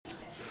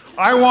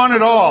I want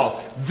it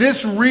all.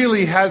 This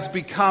really has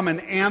become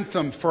an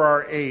anthem for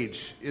our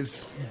age.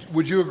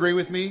 Would you agree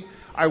with me?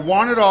 I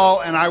want it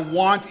all, and I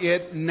want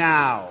it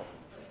now.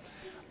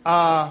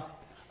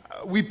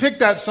 We picked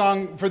that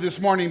song for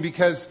this morning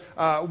because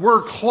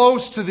we're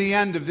close to the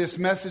end of this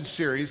message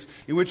series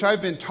in which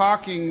I've been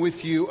talking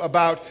with you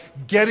about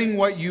getting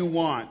what you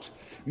want.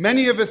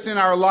 Many of us in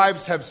our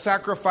lives have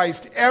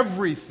sacrificed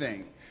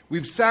everything.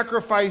 We've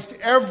sacrificed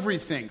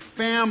everything: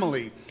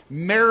 family,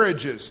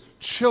 marriages,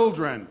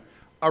 children,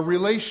 a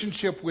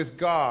relationship with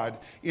God,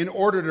 in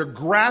order to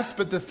grasp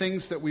at the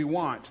things that we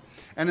want.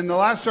 And in the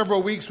last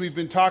several weeks, we've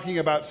been talking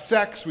about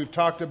sex. We've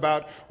talked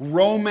about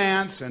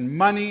romance and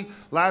money.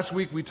 Last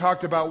week, we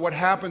talked about what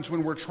happens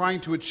when we're trying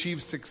to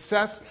achieve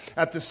success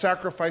at the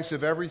sacrifice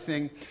of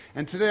everything.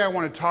 And today, I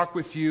want to talk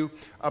with you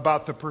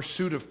about the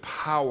pursuit of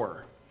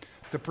power.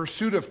 The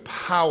pursuit of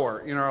power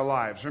in our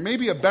lives. Or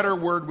maybe a better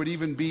word would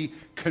even be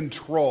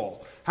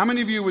control. How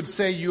many of you would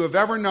say you have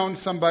ever known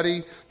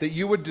somebody that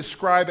you would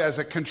describe as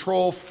a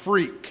control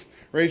freak?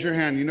 Raise your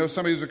hand. You know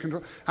somebody who's a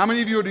control... How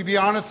many of you would be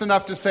honest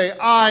enough to say,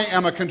 I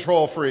am a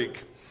control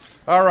freak?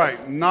 All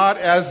right, not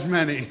as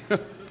many.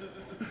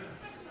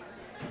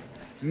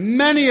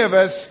 Many of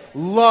us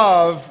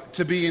love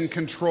to be in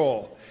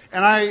control.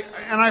 And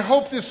I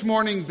hope this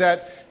morning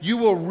that you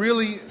will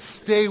really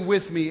stay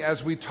with me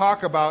as we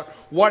talk about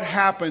what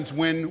happens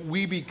when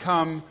we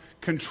become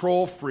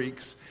control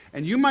freaks.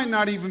 And you might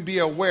not even be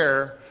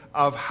aware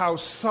of how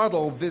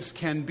subtle this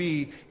can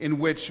be, in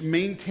which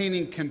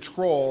maintaining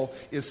control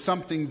is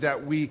something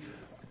that we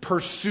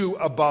pursue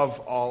above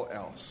all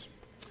else.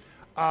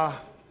 How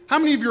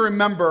many of you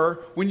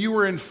remember when you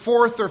were in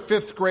 4th or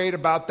 5th grade,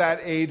 about that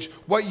age,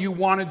 what you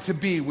wanted to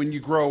be when you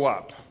grow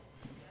up?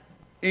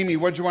 Amy,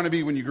 what did you want to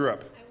be when you grew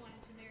up? I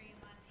wanted to marry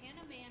a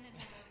Montana man and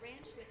have a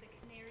ranch with a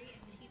canary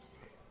and teach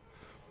school.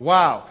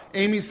 Wow.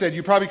 Amy said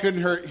you probably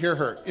couldn't hear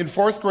her. In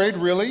 4th grade,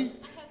 really?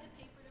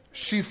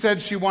 She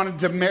said she wanted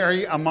to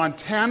marry a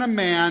Montana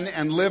man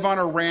and live on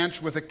a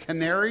ranch with a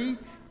canary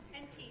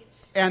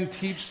and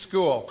teach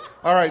school.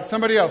 All right,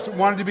 somebody else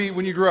wanted to be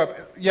when you grew up.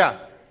 Yeah.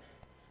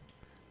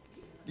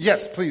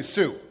 Yes, please,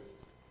 Sue.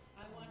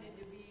 I wanted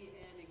to be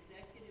an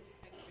executive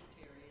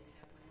secretary and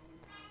have my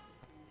own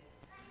office and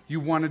desk. You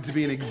wanted to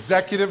be an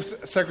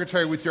executive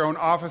secretary with your own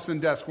office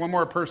and desk. One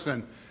more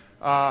person.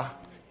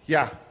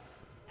 Yeah.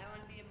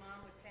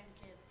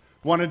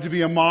 Wanted to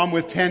be a mom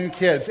with 10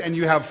 kids, and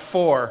you have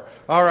 4.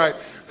 All right.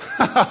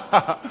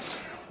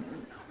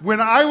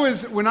 When I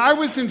was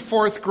in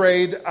 4th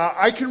grade,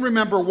 I can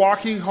remember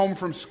walking home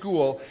from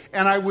school,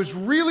 and I was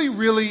really,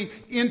 really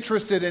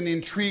interested and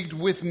intrigued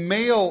with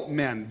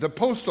mailmen, the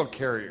postal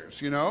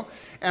carriers, you know.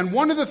 And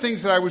one of the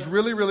things that I was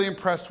really, really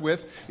impressed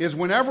with is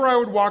whenever I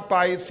would walk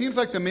by, it seems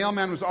like the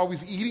mailman was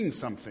always eating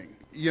something,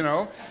 you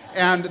know,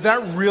 and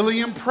that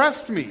really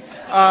impressed me.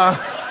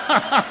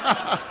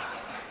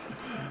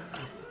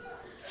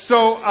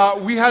 So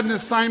we had an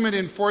assignment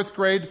in 4th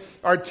grade.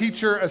 Our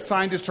teacher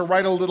assigned us to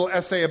write a little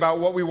essay about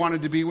what we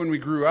wanted to be when we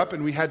grew up,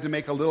 and we had to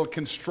make a little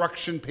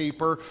construction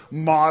paper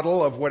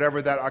model of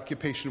whatever that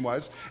occupation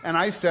was. And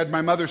I said,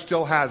 my mother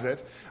still has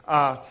it,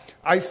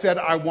 I said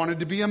I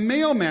wanted to be a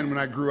mailman when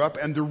I grew up,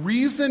 and the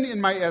reason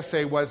in my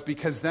essay was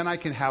because then I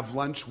can have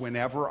lunch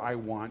whenever I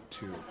want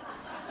to.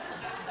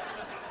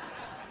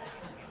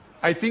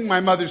 I think my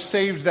mother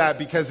saved that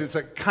because it's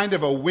a kind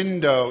of a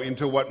window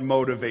into what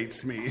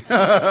motivates me.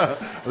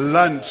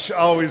 Lunch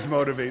always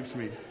motivates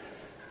me.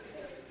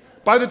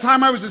 By the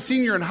time I was a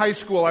senior in high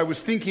school, I was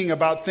thinking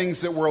about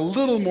things that were a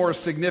little more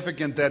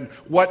significant than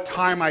what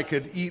time I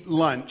could eat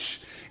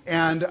lunch.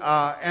 And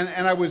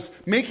I was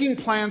making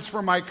plans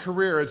for my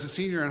career as a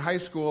senior in high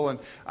school. And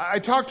I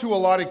talked to a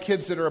lot of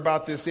kids that are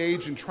about this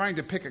age and trying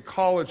to pick a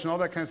college and all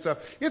that kind of stuff.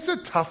 It's a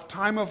tough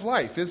time of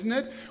life, isn't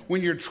it?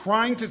 When you're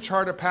trying to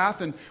chart a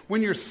path, and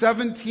when you're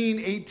 17,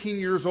 18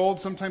 years old,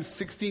 sometimes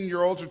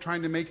 16-year-olds are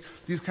trying to make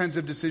these kinds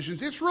of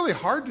decisions. It's really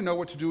hard to know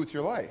what to do with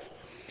your life.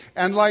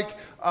 And like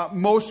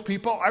most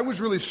people, I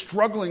was really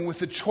struggling with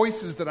the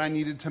choices that I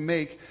needed to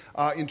make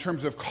in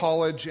terms of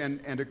college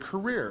and a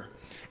career.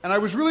 And I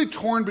was really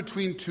torn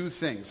between two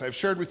things. I've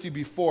shared with you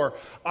before,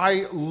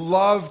 I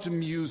loved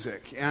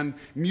music. And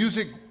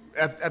music,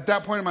 at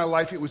that point in my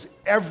life, it was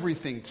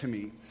everything to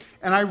me.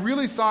 And I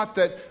really thought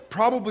that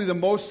probably the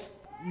most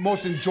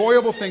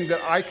enjoyable thing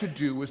that I could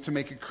do was to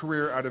make a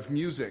career out of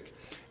music.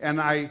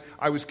 And I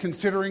was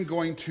considering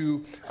going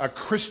to a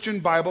Christian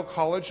Bible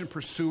college and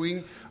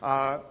pursuing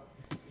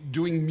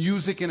doing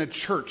music in a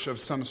church of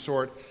some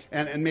sort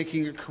and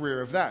making a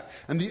career of that.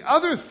 And the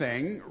other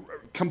thing,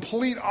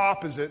 complete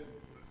opposite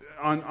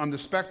on the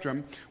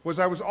spectrum, was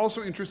I was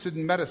also interested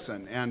in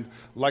medicine. And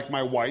like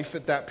my wife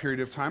at that period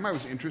of time, I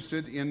was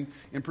interested in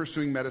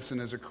pursuing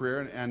medicine as a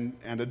career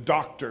and a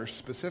doctor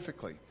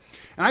specifically.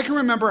 And I can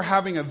remember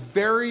having a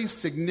very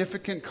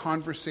significant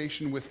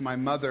conversation with my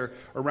mother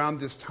around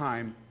this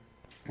time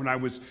when I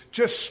was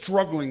just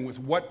struggling with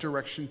what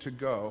direction to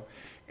go.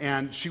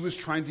 And she was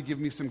trying to give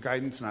me some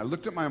guidance, and I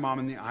looked at my mom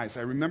in the eyes.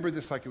 I remember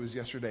this like it was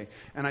yesterday.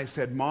 And I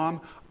said, Mom,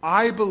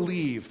 I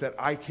believe that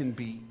I can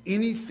be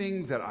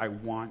anything that I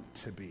want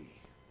to be.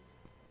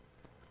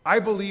 I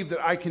believe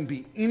that I can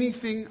be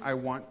anything I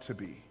want to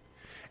be.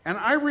 And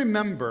I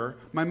remember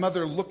my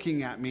mother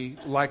looking at me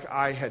like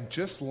I had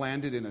just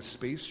landed in a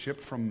spaceship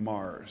from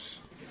Mars.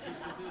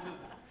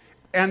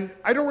 And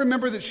I don't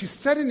remember that she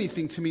said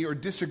anything to me or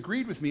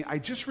disagreed with me. I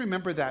just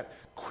remember that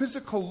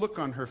quizzical look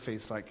on her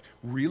face, like,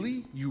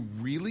 really? You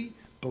really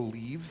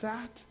believe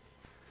that?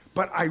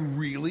 But I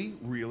really,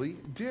 really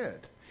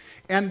did.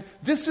 And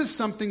this is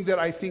something that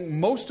I think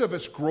most of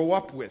us grow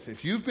up with.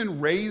 If you've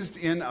been raised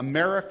in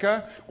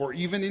America or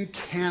even in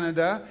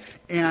Canada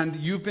and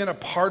you've been a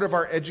part of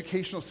our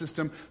educational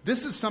system,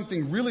 this is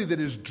something really that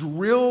is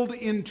drilled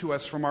into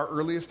us from our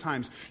earliest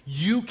times.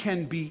 You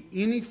can be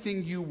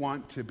anything you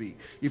want to be.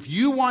 If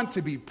you want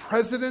to be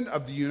president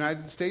of the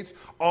United States,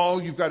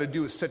 all you've got to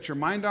do is set your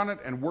mind on it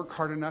and work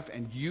hard enough,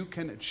 and you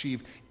can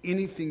achieve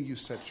anything you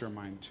set your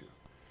mind to.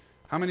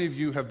 How many of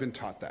you have been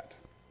taught that?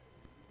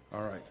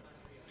 All right.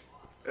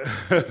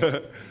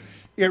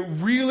 It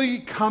really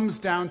comes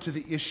down to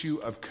the issue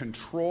of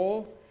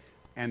control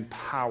and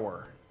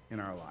power in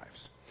our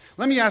lives.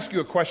 Let me ask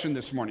you a question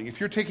this morning. If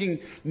you're taking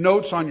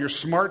notes on your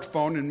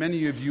smartphone, and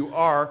many of you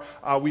are,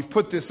 we've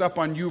put this up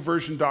on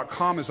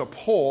YouVersion.com as a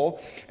poll.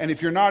 And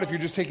if you're not, if you're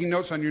just taking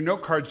notes on your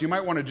note cards, you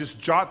might want to just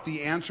jot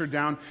the answer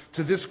down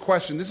to this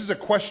question. This is a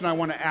question I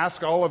want to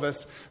ask all of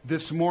us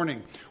this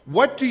morning.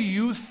 What do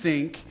you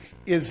think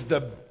is the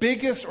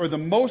biggest or the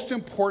most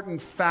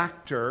important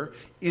factor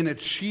in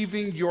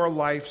achieving your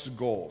life's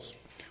goals?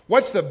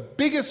 What's the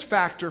biggest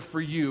factor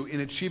for you in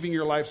achieving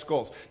your life's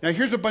goals? Now,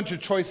 here's a bunch of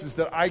choices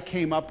that I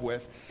came up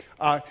with.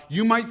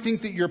 You might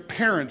think that your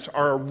parents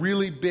are a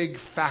really big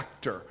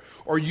factor.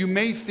 Or you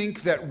may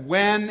think that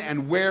when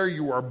and where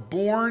you are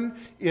born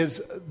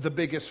is the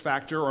biggest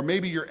factor. Or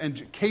maybe your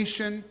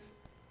education,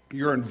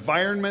 your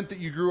environment that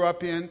you grew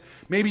up in.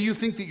 Maybe you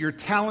think that your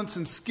talents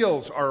and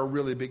skills are a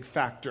really big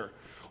factor.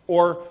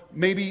 Or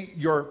maybe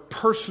your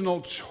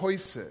personal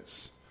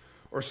choices.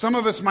 Or some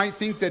of us might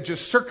think that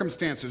just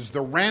circumstances,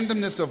 the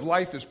randomness of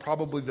life is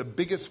probably the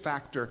biggest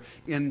factor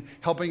in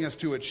helping us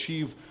to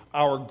achieve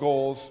our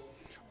goals.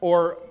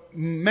 Or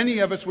many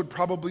of us would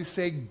probably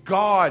say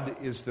God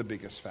is the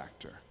biggest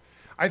factor.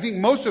 I think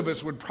most of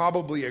us would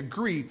probably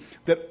agree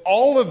that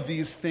all of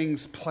these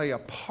things play a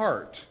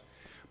part.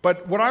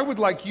 But what I would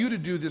like you to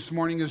do this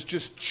morning is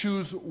just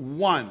choose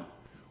one.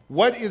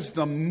 What is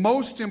the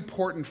most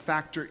important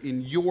factor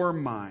in your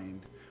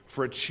mind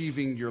for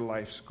achieving your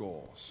life's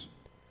goals?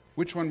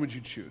 Which one would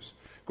you choose?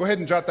 Go ahead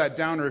and jot that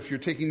down, or if you're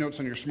taking notes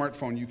on your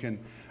smartphone, you can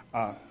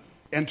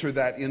enter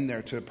that in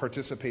there to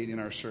participate in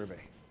our survey.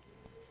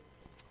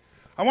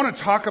 I want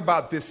to talk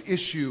about this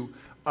issue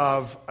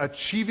of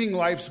achieving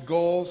life's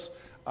goals,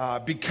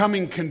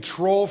 becoming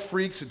control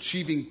freaks,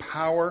 achieving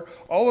power.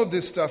 All of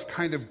this stuff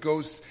kind of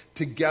goes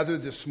together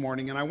this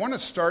morning. And I want to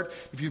start,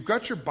 if you've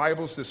got your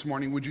Bibles this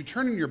morning, would you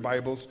turn in your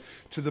Bibles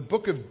to the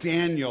book of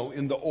Daniel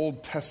in the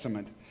Old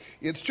Testament?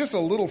 It's just a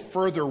little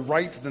further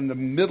right than the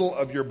middle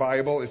of your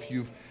Bible if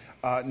you've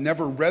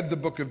never read the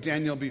book of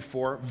Daniel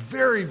before.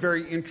 Very,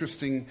 very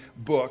interesting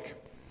book.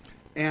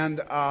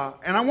 And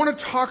I want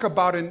to talk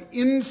about an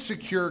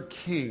insecure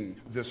king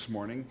this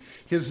morning.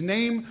 His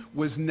name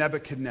was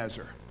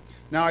Nebuchadnezzar.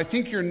 Now, I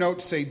think your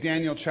notes say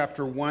Daniel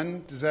chapter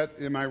 1.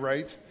 Am I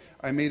right?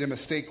 I made a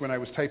mistake when I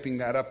was typing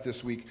that up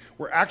this week.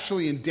 We're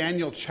actually in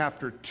Daniel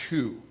chapter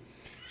 2.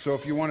 So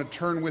if you want to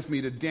turn with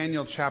me to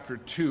Daniel chapter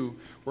 2,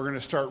 we're going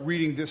to start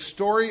reading this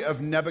story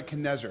of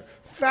Nebuchadnezzar.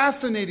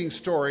 Fascinating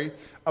story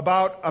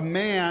about a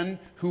man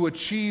who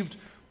achieved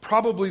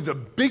probably the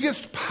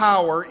biggest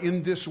power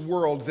in this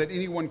world that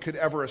anyone could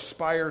ever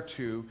aspire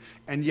to,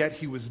 and yet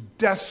he was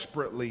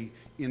desperately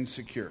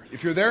insecure.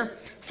 If you're there,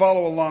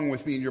 follow along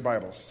with me in your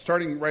Bibles,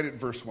 starting right at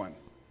verse 1.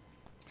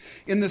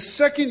 In the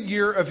second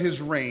year of his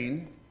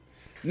reign,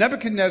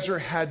 Nebuchadnezzar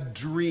had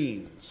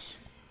dreams.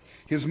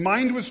 His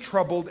mind was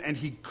troubled, and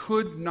he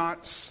could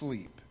not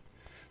sleep.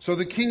 So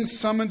the king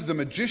summoned the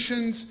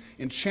magicians,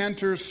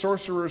 enchanters,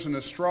 sorcerers, and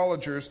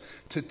astrologers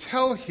to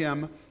tell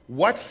him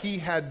what he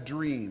had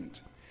dreamed.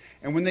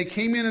 And when they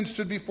came in and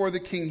stood before the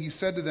king, he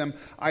said to them,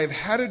 I have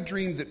had a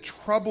dream that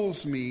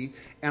troubles me,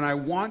 and I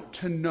want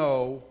to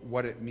know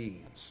what it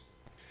means.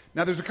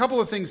 Now, there's a couple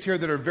of things here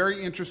that are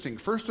very interesting.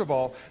 First of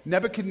all,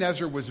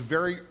 Nebuchadnezzar was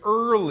very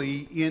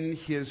early in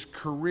his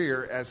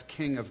career as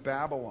king of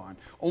Babylon,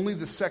 only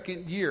the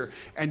second year,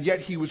 and yet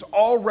he was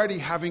already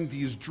having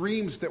these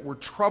dreams that were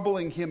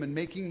troubling him and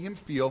making him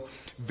feel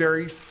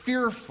very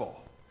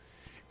fearful.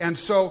 And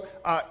so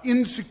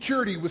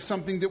insecurity was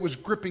something that was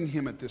gripping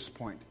him at this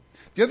point.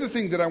 The other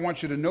thing that I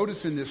want you to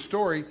notice in this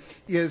story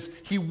is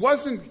he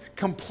wasn't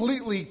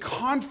completely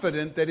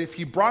confident that if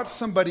he brought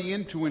somebody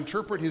in to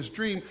interpret his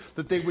dream,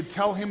 that they would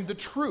tell him the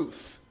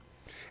truth.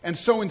 And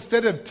so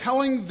instead of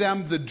telling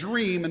them the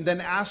dream and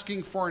then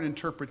asking for an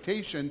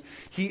interpretation,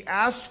 he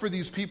asked for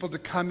these people to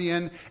come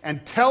in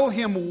and tell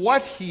him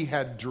what he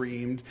had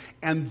dreamed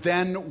and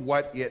then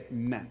what it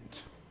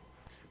meant.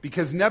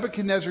 because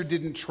Nebuchadnezzar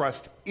didn't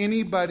trust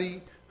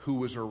anybody who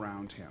was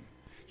around him.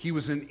 He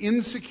was an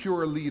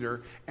insecure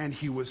leader, and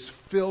he was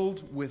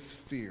filled with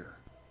fear.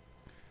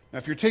 Now,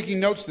 if you're taking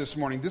notes this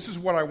morning, this is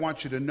what I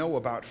want you to know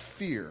about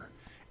fear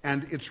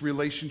and its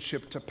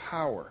relationship to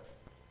power.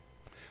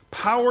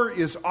 Power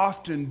is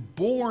often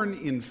born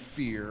in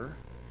fear,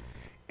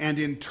 and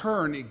in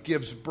turn, it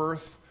gives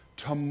birth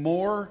to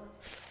more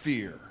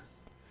fear.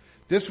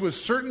 This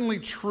was certainly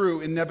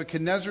true in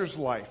Nebuchadnezzar's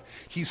life.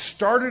 He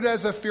started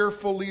as a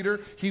fearful leader.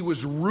 He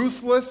was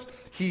ruthless.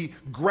 He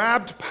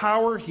grabbed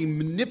power. He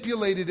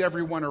manipulated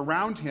everyone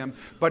around him.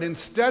 But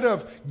instead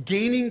of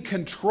gaining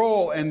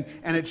control and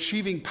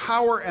achieving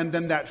power and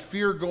then that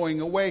fear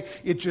going away,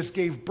 it just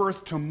gave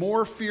birth to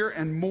more fear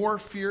and more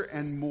fear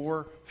and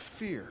more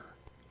fear.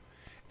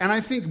 And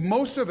I think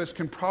most of us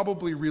can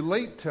probably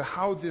relate to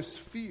how this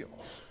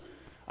feels.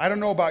 I don't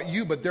know about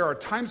you, but there are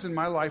times in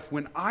my life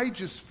when I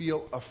just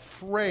feel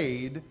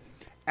afraid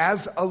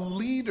as a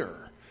leader.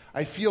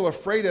 I feel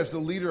afraid as the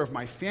leader of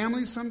my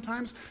family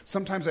sometimes.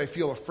 Sometimes I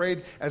feel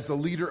afraid as the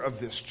leader of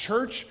this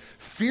church.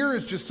 Fear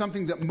is just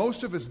something that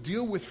most of us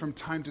deal with from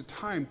time to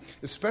time,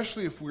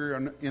 especially if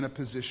we're in a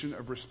position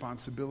of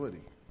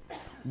responsibility.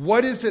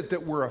 What is it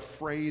that we're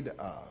afraid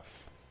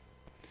of?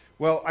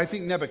 Well, I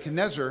think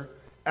Nebuchadnezzar,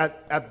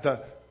 at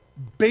the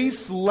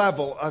base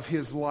level of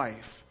his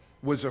life,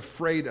 was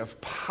afraid of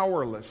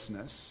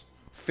powerlessness,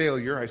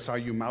 failure. I saw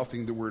you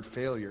mouthing the word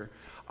failure.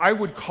 I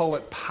would call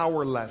it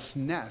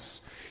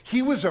powerlessness.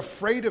 He was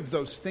afraid of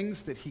those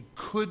things that he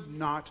could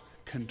not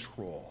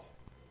control.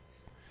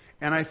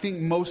 And I think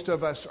most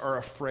of us are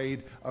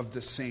afraid of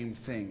the same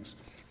things.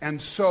 And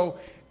so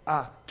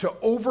to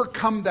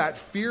overcome that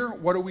fear,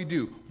 what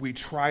do? We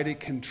try to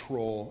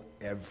control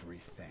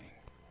everything.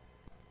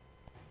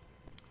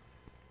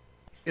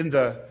 In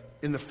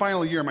the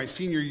final year, my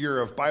senior year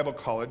of Bible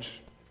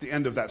college, the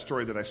end of that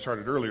story that I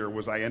started earlier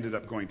was I ended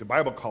up going to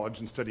Bible college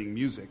and studying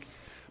music.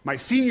 My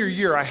senior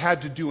year, I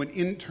had to do an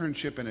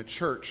internship in a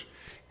church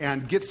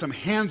and get some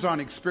hands-on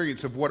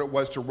experience of what it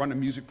was to run a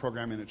music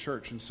program in a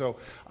church. And so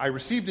I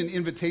received an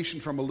invitation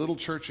from a little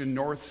church in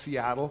North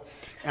Seattle,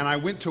 and I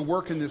went to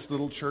work in this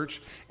little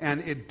church,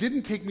 and it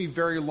didn't take me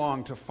very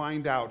long to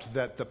find out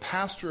that the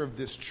pastor of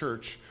this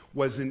church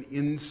was an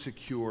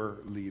insecure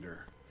leader.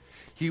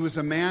 He was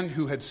a man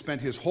who had spent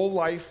his whole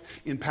life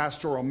in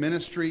pastoral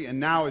ministry, and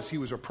now as he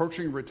was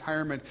approaching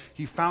retirement,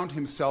 he found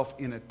himself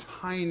in a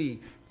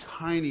tiny,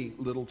 tiny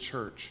little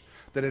church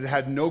that had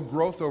had no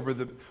growth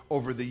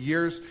over the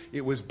years.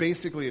 It was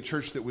basically a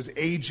church that was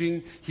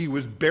aging. He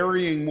was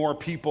burying more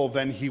people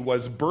than he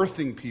was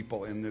birthing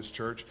people in this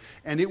church,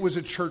 and it was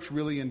a church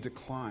really in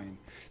decline.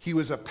 He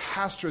was a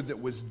pastor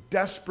that was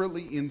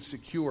desperately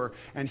insecure,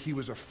 and he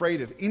was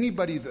afraid of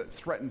anybody that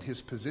threatened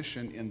his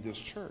position in this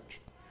church.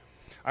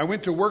 I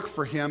went to work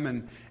for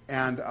him,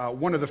 and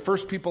one of the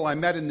first people I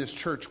met in this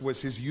church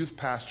was his youth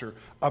pastor,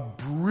 a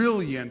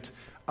brilliant,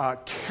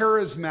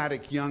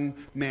 charismatic young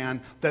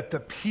man that the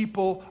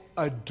people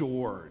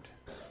adored.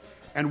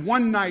 And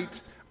one night,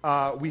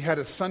 we had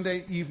a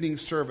Sunday evening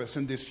service,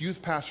 and this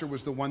youth pastor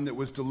was the one that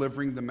was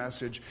delivering the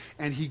message,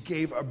 and he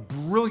gave a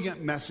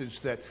brilliant message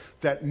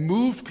that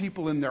moved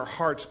people in their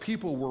hearts.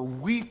 People were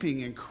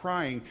weeping and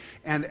crying,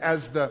 and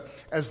as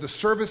the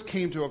service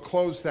came to a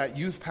close, that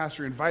youth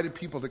pastor invited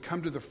people to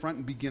come to the front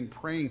and begin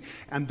praying,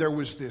 and there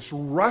was this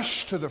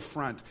rush to the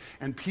front,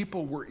 and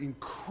people were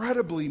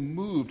incredibly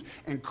moved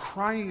and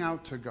crying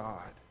out to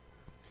God.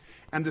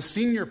 And the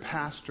senior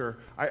pastor,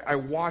 I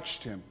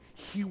watched him.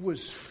 He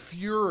was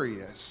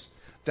furious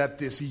that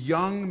this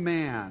young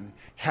man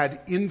had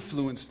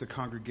influenced the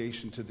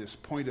congregation to this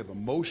point of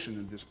emotion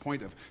and this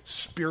point of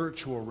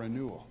spiritual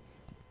renewal.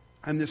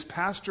 And this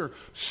pastor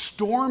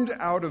stormed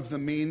out of the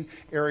main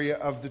area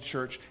of the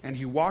church, and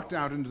he walked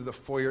out into the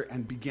foyer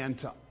and began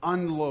to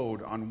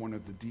unload on one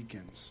of the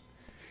deacons.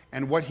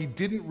 And what he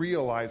didn't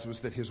realize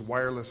was that his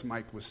wireless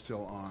mic was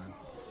still on.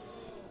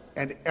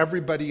 And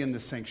everybody in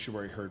the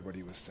sanctuary heard what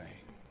he was saying.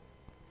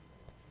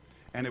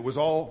 And it was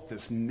all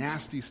this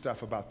nasty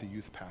stuff about the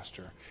youth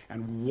pastor.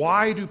 And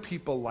why do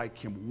people like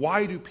him?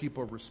 Why do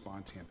people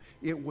respond to him?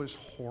 It was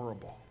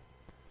horrible.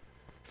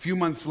 A few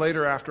months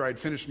later, after I'd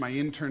finished my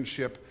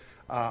internship,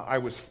 I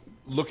was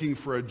looking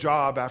for a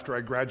job after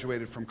I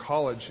graduated from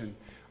college. And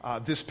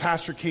this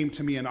pastor came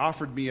to me and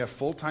offered me a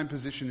full-time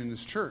position in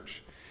his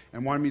church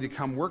and wanted me to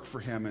come work for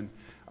him. And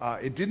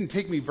it didn't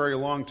take me very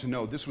long to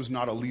know this was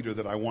not a leader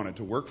that I wanted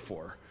to work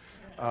for.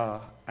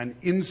 An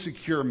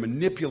insecure,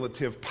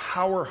 manipulative,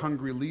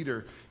 power-hungry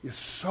leader is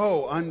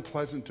so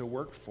unpleasant to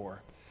work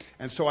for.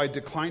 And so I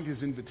declined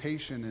his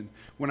invitation. And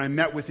when I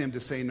met with him to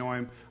say, no,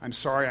 I'm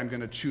sorry, I'm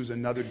going to choose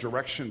another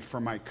direction for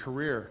my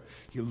career,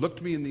 he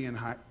looked me in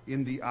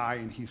the eye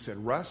and he said,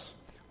 Russ,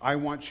 I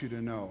want you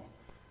to know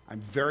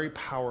I'm very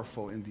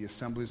powerful in the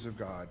assemblies of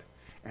God,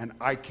 and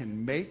I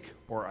can make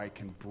or I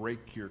can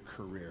break your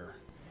career,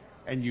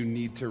 and you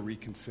need to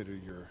reconsider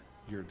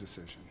your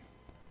decision.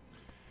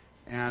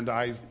 And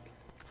I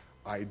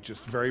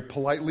just very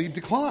politely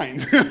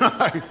declined.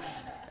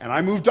 And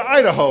I moved to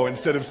Idaho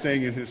instead of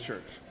staying in his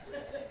church.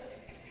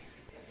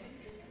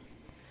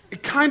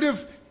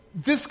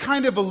 this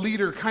kind of a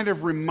leader kind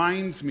of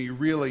reminds me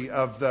really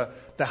of the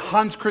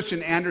Hans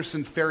Christian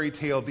Andersen fairy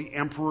tale, The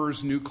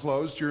Emperor's New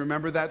Clothes. Do you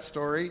remember that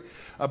story?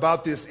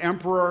 About this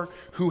emperor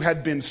who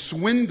had been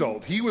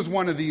swindled. He was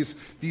one of these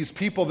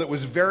people that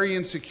was very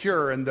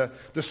insecure, and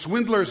the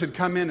swindlers had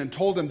come in and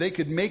told him they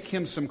could make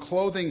him some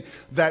clothing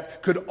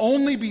that could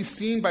only be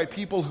seen by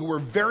people who were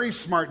very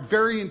smart,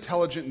 very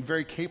intelligent, and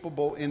very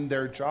capable in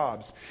their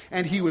jobs.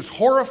 And he was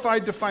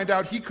horrified to find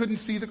out he couldn't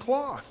see the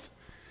cloth.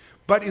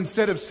 But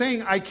instead of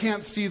saying, I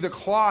can't see the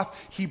cloth,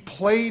 he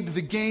played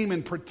the game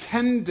and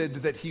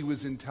pretended that he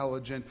was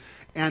intelligent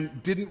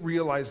and didn't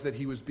realize that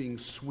he was being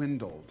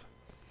swindled.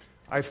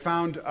 I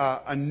found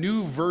a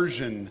new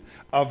version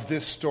of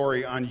this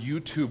story on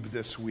YouTube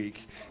this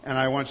week, and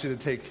I want you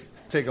to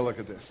take a look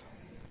at this.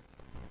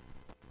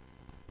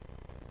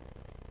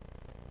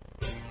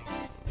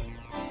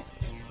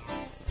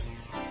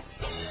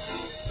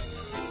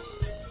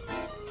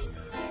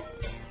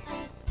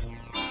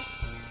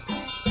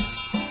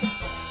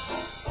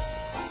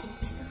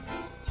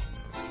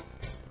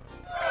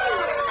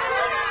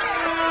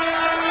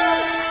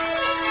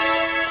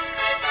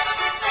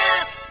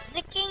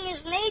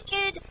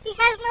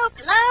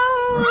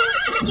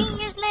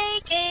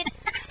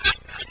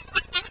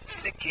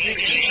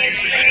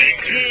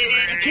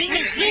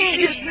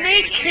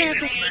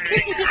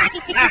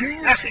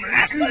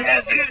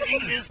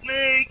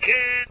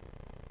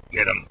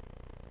 Get him.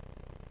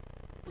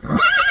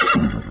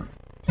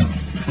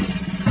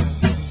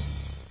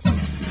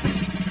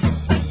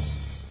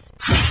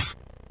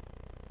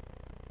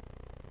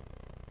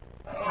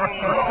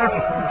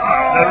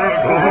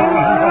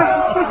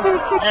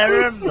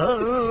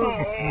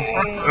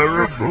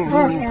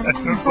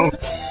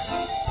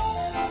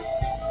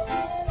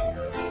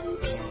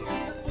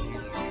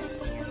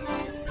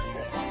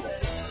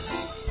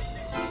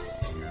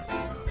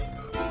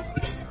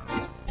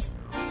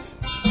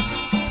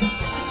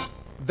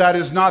 That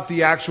is not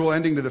the actual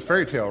ending to the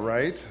fairy tale,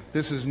 right?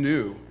 This is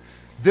new.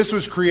 This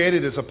was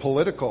created as a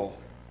political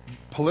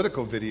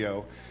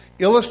video,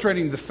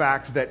 illustrating the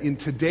fact that in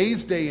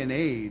today's day and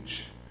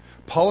age,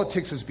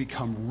 politics has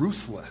become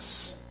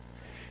ruthless.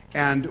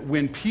 And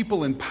when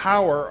people in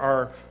power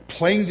are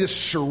playing this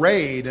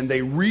charade and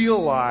they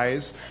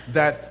realize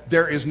that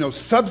there is no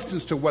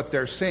substance to what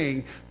they're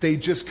saying, they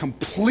just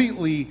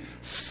completely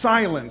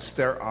silence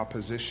their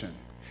opposition.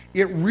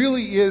 It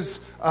really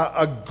is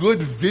a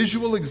good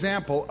visual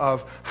example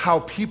of how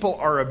people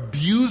are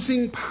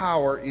abusing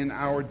power in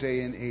our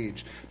day and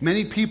age.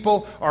 Many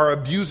people are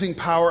abusing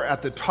power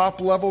at the top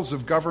levels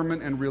of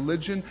government and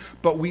religion,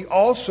 but we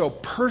also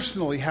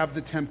personally have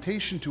the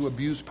temptation to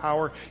abuse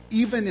power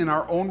even in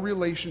our own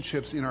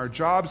relationships, in our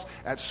jobs,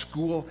 at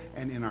school,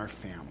 and in our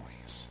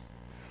families.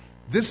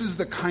 This is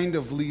the kind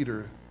of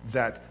leader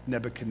that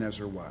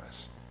Nebuchadnezzar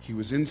was. He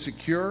was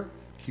insecure,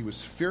 he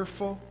was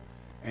fearful,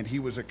 and he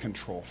was a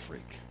control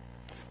freak.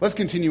 Let's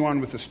continue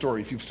on with the story.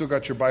 If you've still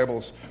got your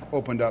Bibles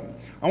opened up,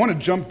 I want to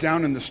jump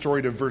down in the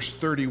story to verse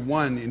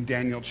 31 in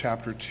Daniel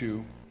chapter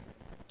 2.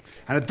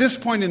 And at this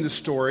point in the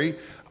story,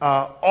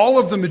 all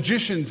of the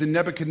magicians in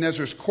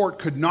Nebuchadnezzar's court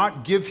could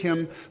not give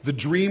him the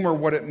dream or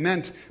what it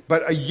meant,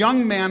 but a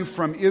young man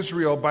from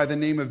Israel by the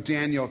name of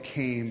Daniel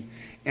came,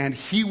 and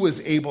he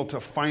was able to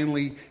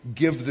finally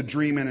give the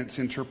dream and its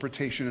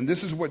interpretation. And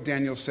this is what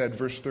Daniel said,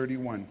 verse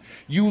 31.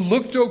 You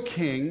looked, O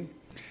king,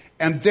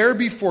 and there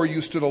before you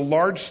stood a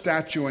large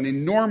statue, an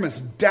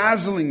enormous,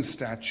 dazzling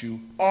statue,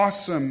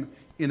 awesome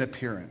in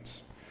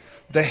appearance.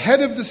 The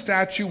head of the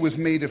statue was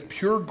made of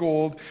pure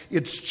gold,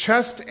 its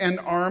chest and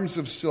arms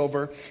of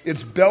silver,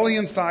 its belly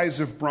and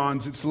thighs of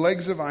bronze, its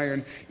legs of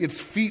iron,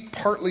 its feet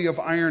partly of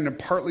iron and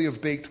partly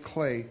of baked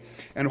clay.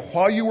 And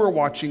while you were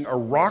watching, a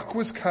rock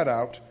was cut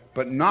out,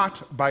 but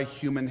not by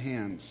human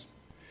hands.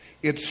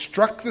 It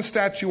struck the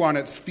statue on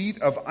its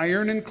feet of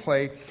iron and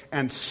clay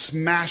and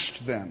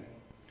smashed them.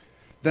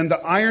 Then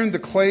the iron, the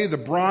clay, the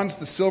bronze,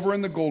 the silver,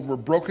 and the gold were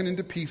broken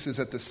into pieces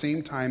at the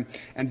same time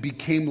and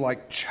became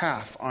like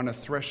chaff on a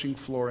threshing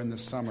floor in the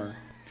summer.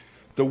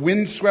 The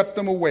wind swept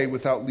them away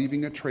without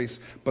leaving a trace,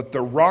 but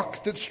the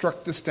rock that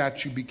struck the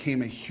statue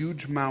became a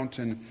huge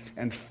mountain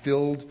and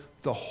filled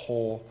the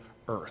whole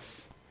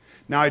earth.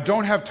 Now, I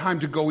don't have time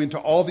to go into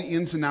all the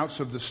ins and outs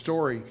of the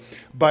story,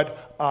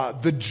 but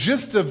the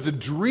gist of the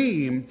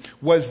dream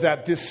was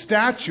that this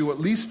statue, at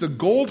least the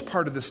gold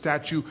part of the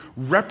statue,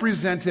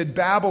 represented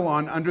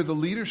Babylon under the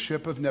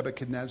leadership of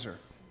Nebuchadnezzar.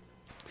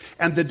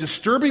 And the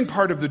disturbing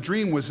part of the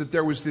dream was that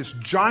there was this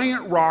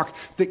giant rock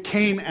that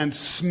came and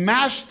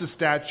smashed the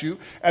statue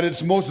at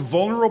its most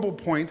vulnerable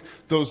point,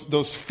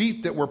 those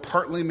feet that were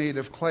partly made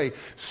of clay,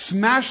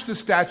 smashed the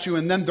statue,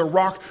 and then the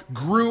rock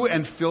grew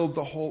and filled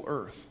the whole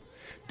earth.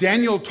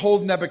 Daniel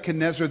told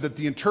Nebuchadnezzar that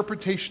the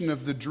interpretation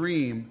of the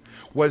dream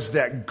was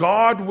that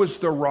God was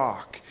the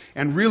rock.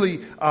 And really,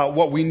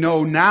 what we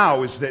know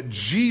now is that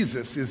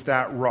Jesus is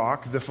that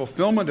rock. The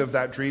fulfillment of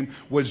that dream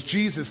was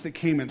Jesus that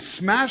came and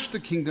smashed the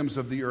kingdoms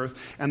of the earth.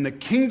 And the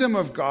kingdom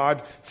of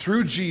God,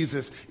 through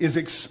Jesus, is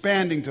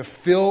expanding to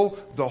fill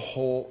the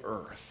whole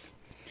earth.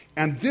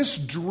 And this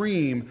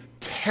dream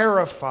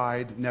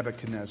terrified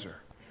Nebuchadnezzar.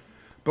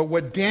 But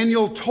what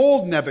Daniel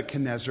told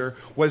Nebuchadnezzar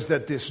was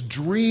that this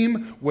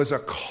dream was a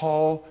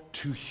call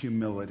to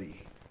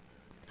humility.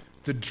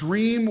 The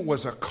dream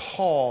was a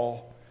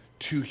call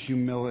to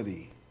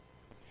humility.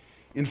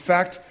 In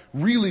fact,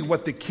 really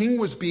what the king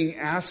was being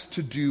asked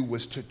to do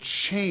was to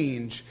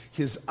change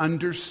his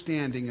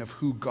understanding of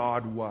who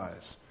God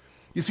was.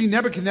 You see,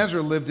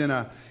 Nebuchadnezzar lived in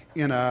a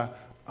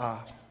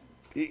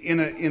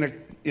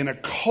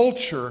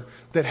culture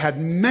that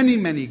had many,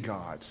 many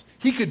gods.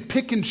 He could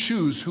pick and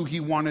choose who he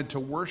wanted to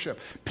worship,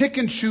 pick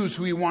and choose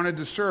who he wanted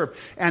to serve.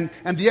 And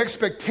the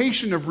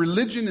expectation of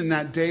religion in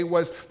that day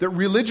was that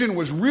religion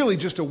was really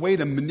just a way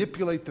to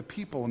manipulate the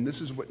people, and this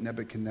is what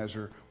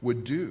Nebuchadnezzar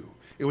would do.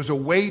 It was a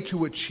way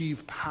to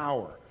achieve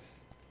power.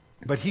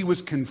 But he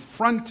was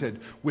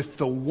confronted with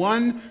the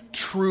one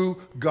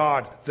true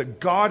God, the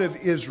God of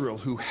Israel,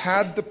 who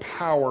had the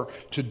power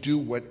to do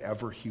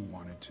whatever he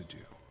wanted to do.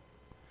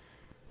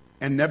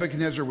 And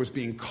Nebuchadnezzar was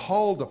being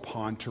called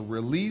upon to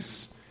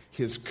release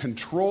his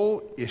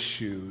control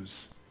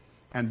issues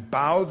and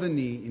bow the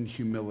knee in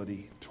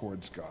humility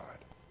towards God.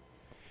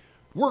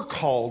 We're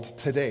called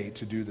today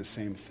to do the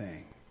same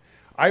thing.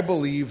 I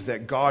believe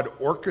that God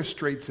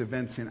orchestrates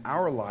events in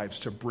our lives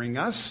to bring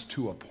us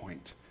to a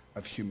point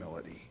of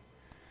humility.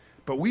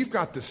 But we've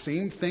got the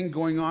same thing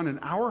going on in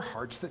our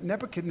hearts that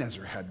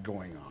Nebuchadnezzar had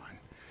going on.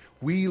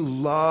 We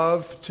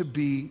love to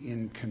be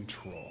in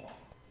control.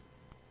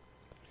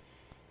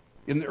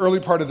 In the early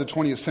part of the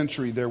 20th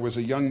century, there was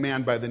a young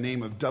man by the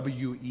name of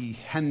W.E.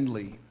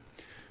 Henley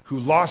who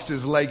lost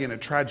his leg in a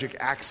tragic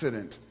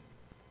accident.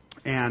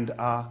 And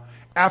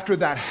after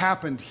that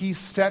happened, he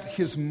set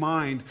his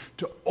mind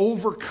to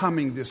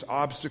overcoming this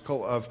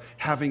obstacle of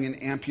having an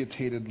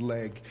amputated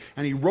leg.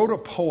 And he wrote a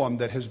poem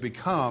that has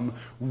become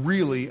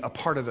really a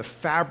part of the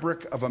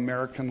fabric of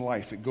American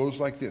life. It goes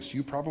like this.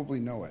 You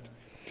probably know it.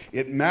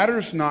 It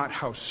matters not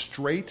how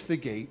straight the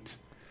gate,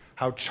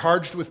 how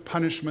charged with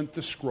punishment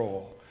the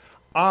scroll.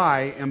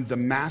 I am the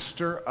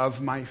master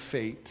of my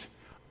fate.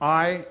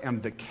 I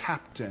am the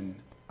captain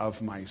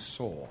of my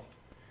soul.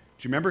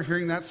 Do you remember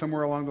hearing that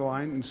somewhere along the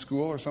line in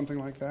school or something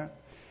like that?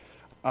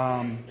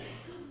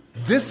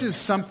 This is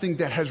something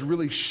that has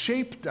really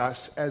shaped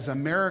us as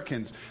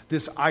Americans.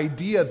 This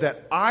idea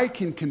that I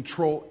can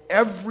control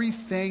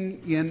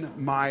everything in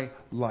my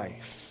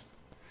life.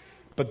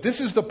 But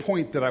this is the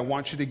point that I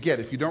want you to get.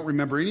 If you don't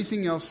remember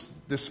anything else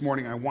this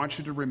morning, I want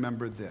you to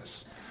remember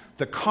this.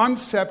 The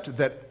concept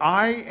that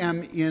I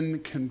am in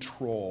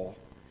control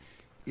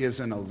is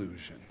an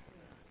illusion.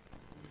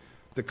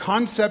 The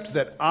concept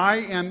that I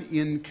am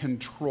in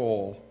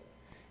control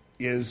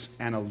is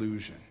an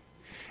illusion.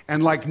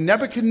 And like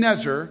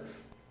Nebuchadnezzar,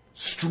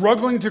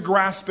 struggling to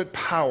grasp at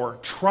power,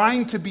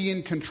 trying to be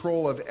in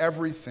control of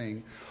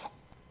everything,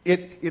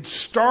 it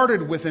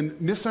started with a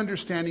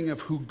misunderstanding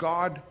of who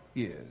God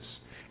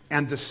is.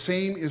 And the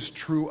same is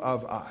true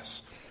of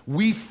us.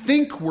 We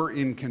think we're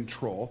in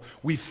control.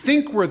 We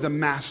think we're the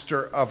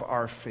master of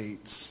our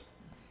fates.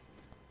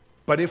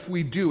 But if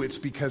we do, it's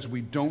because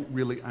we don't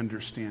really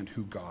understand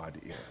who God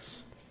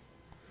is.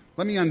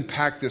 Let me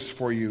unpack this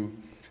for you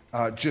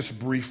just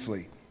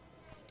briefly.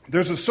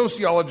 There's a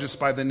sociologist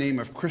by the name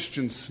of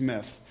Christian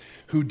Smith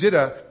who did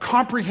a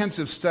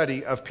comprehensive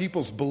study of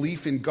people's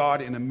belief in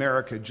God in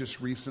America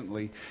just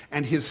recently.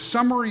 And his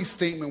summary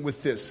statement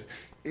with this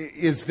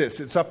is this.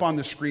 It's up on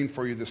the screen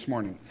for you this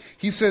morning.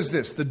 He says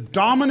this: the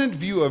dominant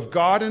view of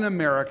God in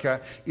America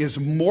is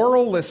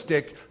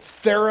moralistic,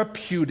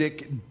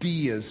 therapeutic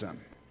deism.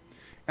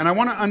 And I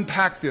want to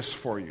unpack this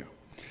for you.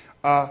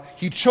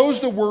 He chose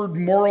the word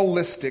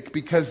moralistic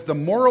because the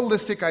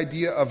moralistic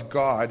idea of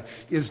God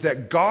is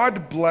that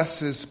God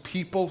blesses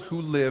people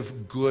who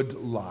live good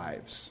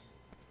lives.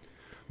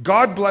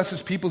 God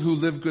blesses people who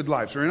live good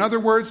lives. Or in other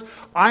words,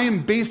 I am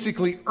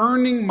basically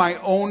earning my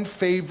own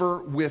favor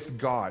with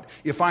God.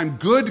 If I'm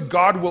good,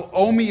 God will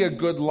owe me a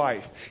good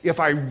life. If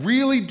I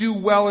really do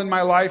well in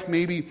my life,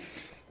 maybe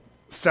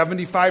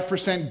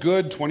 75%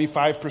 good,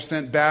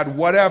 25% bad,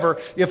 whatever.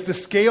 If the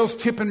scales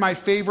tip in my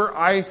favor,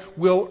 I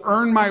will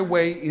earn my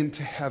way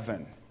into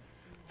heaven.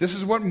 This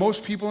is what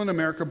most people in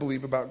America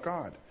believe about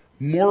God.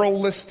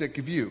 Moralistic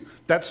view.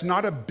 That's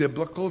not a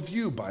biblical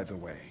view, by the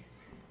way.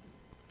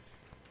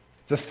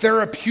 The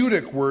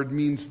therapeutic word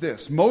means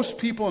this. Most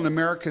people in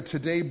America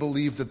today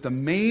believe that the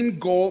main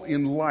goal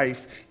in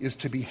life is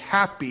to be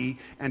happy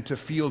and to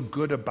feel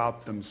good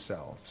about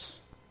themselves.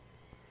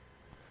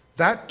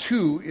 That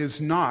too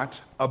is not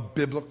a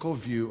biblical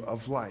view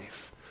of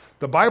life.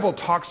 The Bible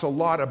talks a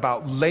lot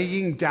about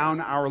laying down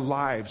our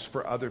lives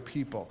for other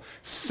people,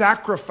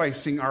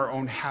 sacrificing our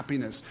own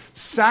happiness,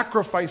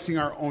 sacrificing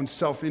our own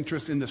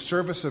self-interest in the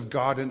service of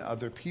God and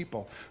other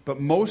people.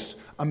 But most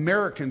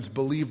Americans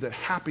believe that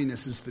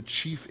happiness is the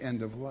chief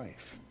end of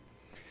life.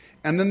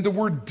 And then the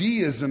word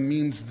deism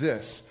means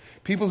this.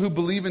 People who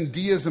believe in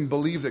deism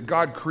believe that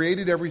God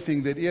created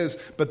everything that is,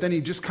 but then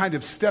he just kind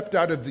of stepped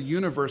out of the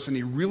universe and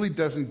he really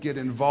doesn't get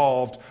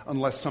involved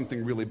unless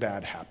something really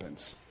bad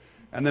happens.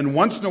 And then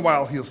once in a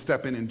while he'll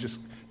step in and just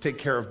take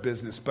care of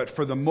business. But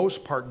for the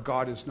most part,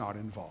 God is not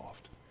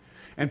involved.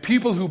 And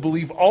people who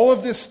believe all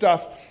of this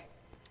stuff,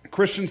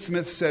 Christian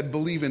Smith said,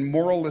 believe in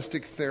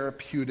moralistic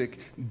therapeutic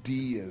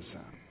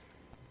deism.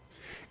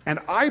 And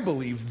I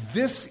believe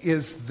this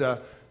is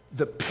the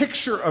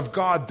picture of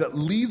God that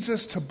leads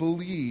us to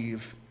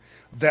believe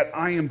that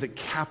I am the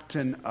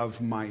captain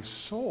of my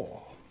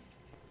soul.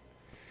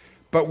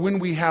 But when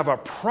we have a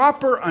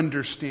proper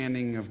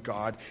understanding of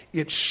God,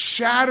 it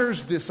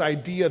shatters this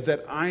idea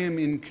that I am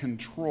in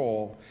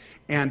control,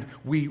 and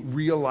we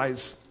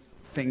realize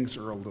things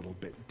are a little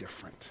bit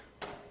different.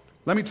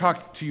 Let me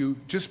talk to you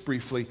just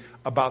briefly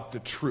about the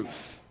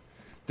truth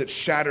that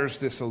shatters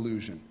this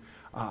illusion.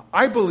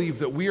 I believe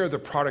that we are the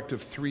product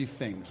of three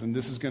things, and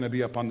this is going to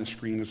be up on the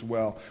screen as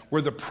well. We're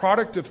the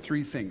product of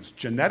three things: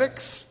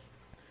 genetics,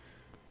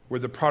 we're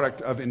the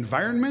product of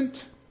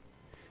environment,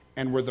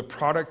 and we're the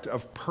product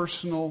of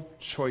personal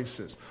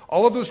choices.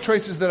 All of those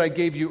choices that I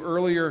gave you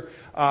earlier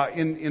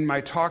in my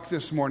talk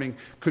this morning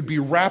could be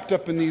wrapped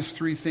up in these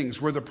three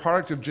things. We're the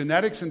product of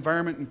genetics,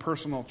 environment, and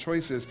personal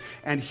choices.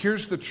 And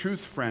here's the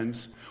truth,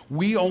 friends.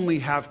 We only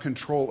have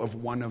control of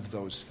one of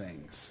those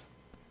things.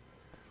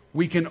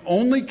 We can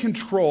only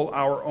control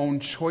our own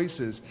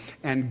choices,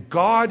 and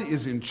God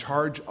is in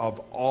charge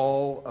of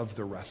all of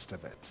the rest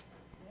of it.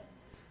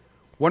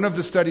 One of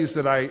the studies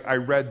that I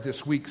read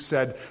this week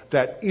said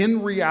that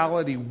in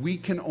reality, we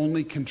can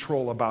only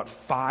control about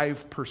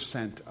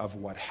 5% of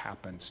what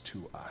happens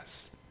to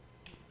us.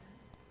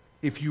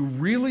 If you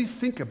really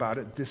think about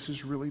it, this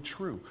is really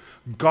true.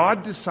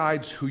 God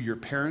decides who your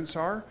parents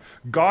are.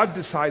 God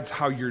decides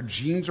how your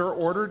genes are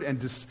ordered and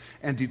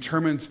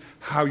determines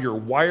how you're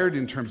wired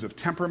in terms of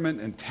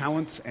temperament and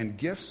talents and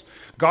gifts.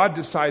 God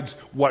decides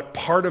what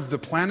part of the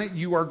planet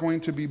you are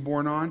going to be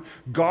born on.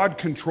 God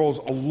controls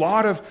a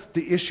lot of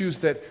the issues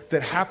that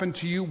happen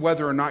to you,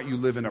 whether or not you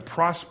live in a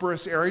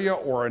prosperous area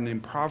or an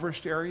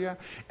impoverished area.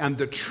 And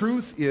the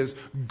truth is,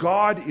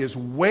 God is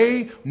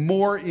way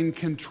more in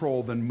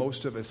control than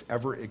most of us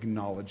ever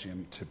acknowledge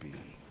him to be.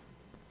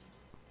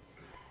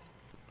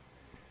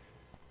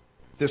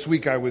 This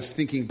week I was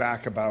thinking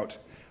back about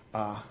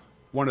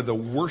one of the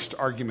worst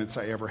arguments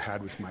I ever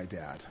had with my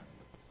dad.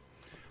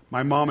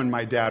 My mom and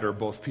my dad are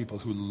both people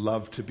who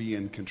love to be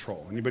in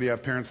control. Anybody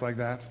have parents like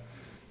that?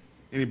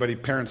 Anybody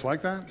parents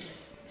like that?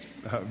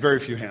 Very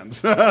few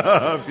hands.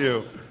 A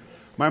few.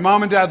 My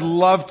mom and dad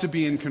love to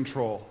be in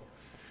control.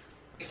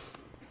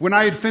 When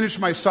I had finished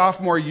my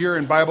sophomore year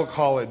in Bible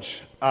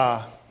college,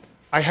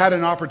 I had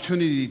an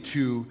opportunity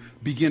to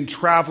begin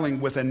traveling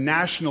with a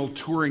national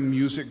touring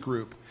music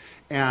group.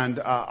 And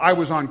I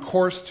was on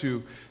course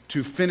to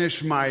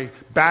finish my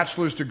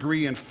bachelor's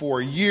degree in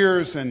 4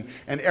 years, and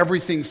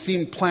everything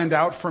seemed planned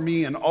out for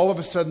me. And all of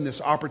a sudden, this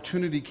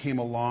opportunity came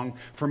along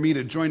for me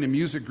to join a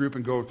music group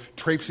and go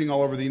traipsing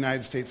all over the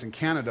United States and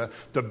Canada.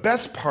 The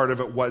best part of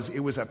it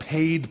was a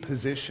paid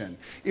position.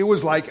 It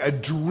was like a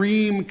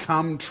dream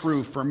come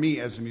true for me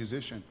as a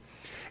musician.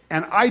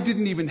 And I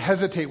didn't even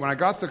hesitate. When I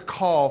got the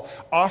call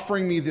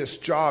offering me this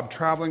job,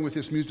 traveling with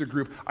this music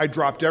group, I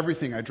dropped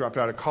everything. I dropped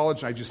out of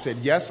college, and I just said,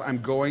 yes,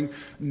 I'm going,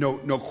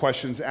 no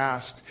questions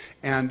asked.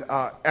 And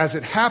as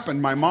it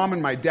happened, my mom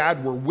and my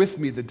dad were with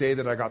me the day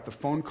that I got the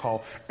phone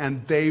call,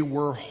 and they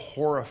were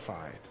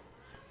horrified.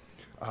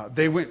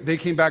 They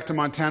came back to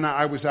Montana.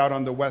 I was out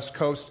on the West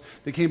Coast.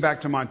 They came back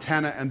to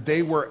Montana, and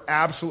they were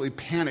absolutely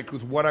panicked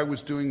with what I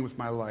was doing with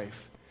my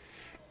life.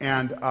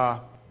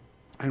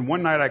 And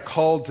one night I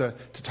called to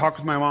talk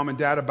with my mom and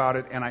dad about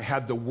it, and I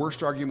had the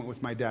worst argument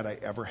with my dad I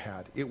ever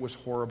had. It was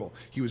horrible.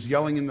 He was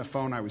yelling in the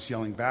phone. I was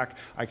yelling back.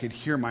 I could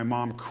hear my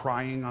mom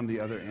crying on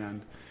the other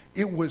end.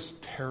 It was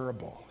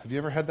terrible. Have you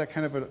ever had that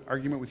kind of an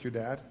argument with your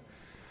dad?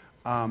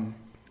 And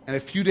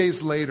a few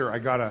days later, I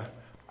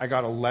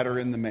got a letter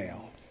in the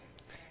mail,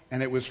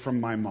 and it was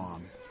from my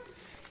mom.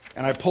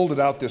 And I pulled it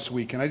out this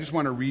week, and I just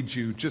want to read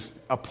you just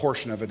a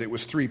portion of it. It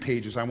was 3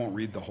 pages. I won't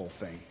read the whole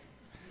thing.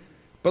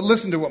 But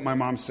listen to what my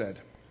mom said.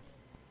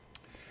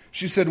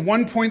 She said,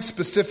 one point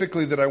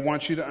specifically that I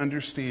want you to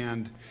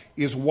understand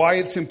is why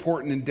it's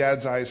important in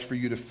Dad's eyes for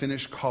you to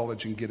finish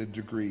college and get a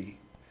degree.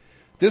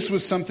 This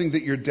was something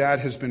that your dad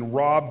has been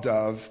robbed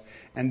of,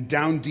 and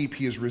down deep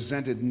he has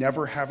resented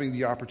never having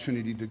the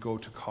opportunity to go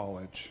to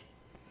college.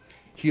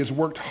 He has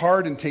worked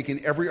hard and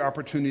taken every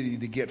opportunity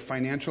to get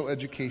financial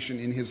education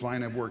in his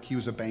line of work. He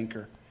was a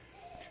banker.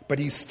 But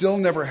he still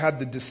never had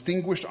the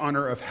distinguished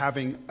honor of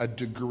having a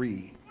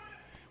degree,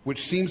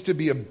 which seems to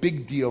be a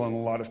big deal in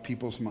a lot of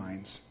people's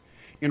minds.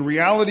 In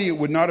reality, it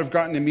would not have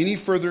gotten him any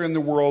further in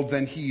the world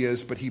than he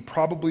is, but he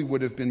probably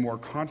would have been more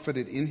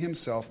confident in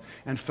himself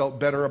and felt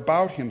better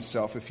about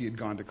himself if he had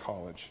gone to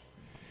college.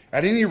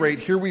 At any rate,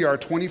 here we are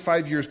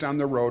 25 years down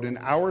the road, and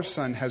our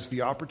son has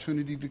the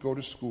opportunity to go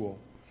to school.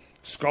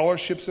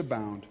 Scholarships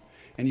abound,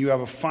 and you have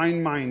a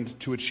fine mind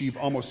to achieve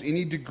almost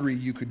any degree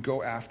you could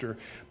go after,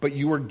 but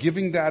you are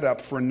giving that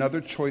up for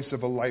another choice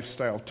of a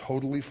lifestyle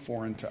totally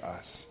foreign to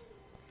us.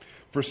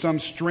 For some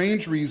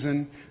strange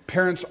reason,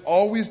 parents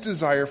always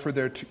desire for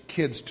their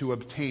kids to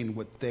obtain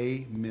what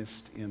they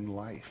missed in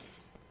life.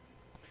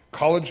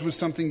 College was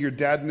something your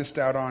dad missed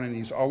out on, and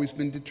he's always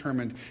been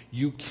determined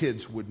you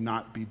kids would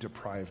not be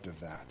deprived of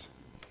that.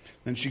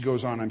 Then she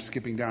goes on, I'm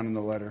skipping down in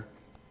the letter.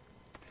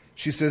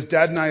 She says,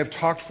 Dad and I have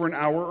talked for an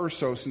hour or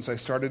so since I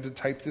started to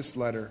type this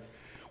letter.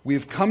 We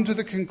have come to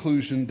the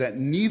conclusion that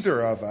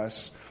neither of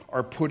us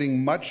are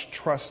putting much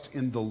trust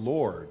in the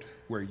Lord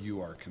where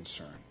you are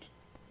concerned.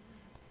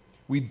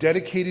 We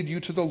dedicated you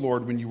to the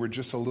Lord when you were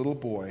just a little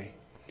boy,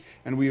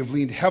 and we have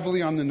leaned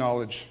heavily on the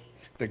knowledge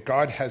that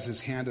God has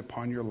his hand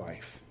upon your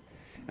life.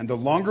 And the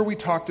longer we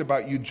talked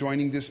about you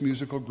joining this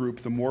musical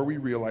group, the more we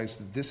realized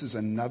that this is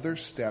another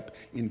step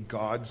in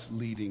God's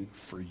leading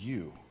for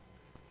you.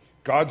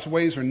 God's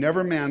ways are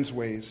never man's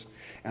ways,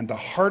 and the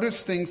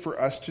hardest thing for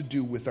us to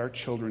do with our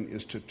children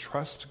is to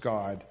trust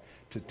God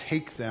to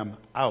take them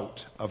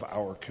out of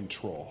our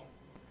control.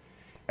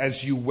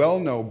 As you well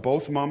know,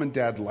 both Mom and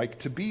Dad like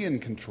to be in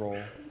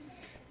control,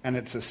 and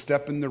it's a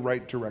step in the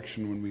right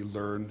direction when we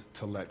learn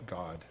to let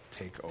God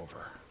take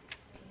over.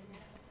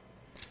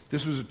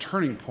 This was a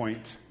turning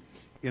point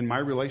in my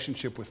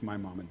relationship with my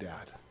mom and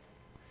dad,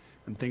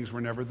 and things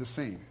were never the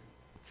same.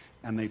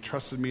 And they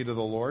trusted me to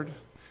the Lord.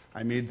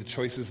 I made the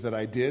choices that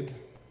I did.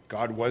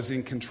 God was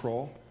in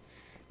control,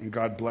 and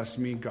God blessed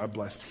me. God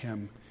blessed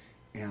him,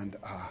 and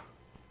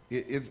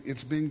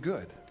it's been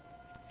good.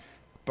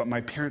 But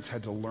my parents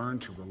had to learn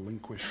to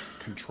relinquish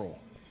control.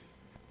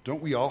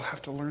 Don't we all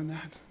have to learn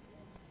that?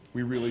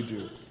 We really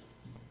do.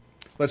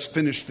 Let's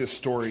finish this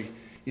story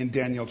in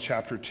Daniel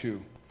chapter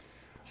 2.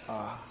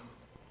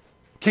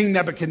 King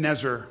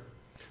Nebuchadnezzar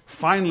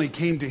finally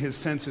came to his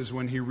senses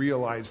when he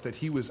realized that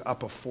he was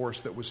up a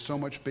force that was so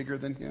much bigger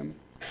than him.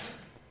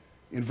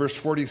 In verse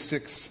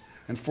 46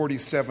 and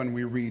 47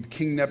 we read,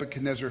 King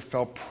Nebuchadnezzar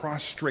fell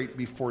prostrate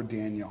before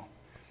Daniel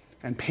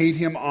and paid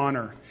him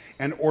honor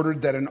and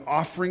ordered that an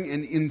offering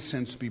and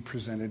incense be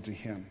presented to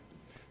him.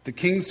 The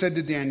king said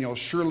to Daniel,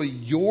 surely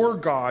your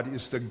God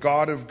is the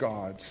God of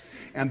gods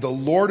and the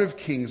Lord of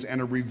kings and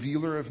a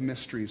revealer of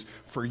mysteries,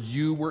 for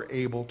you were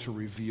able to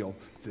reveal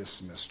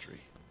this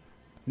mystery.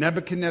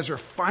 Nebuchadnezzar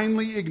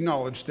finally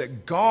acknowledged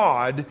that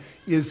God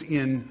is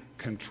in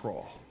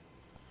control.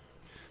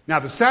 Now,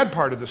 the sad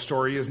part of the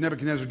story is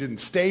Nebuchadnezzar didn't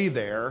stay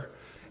there.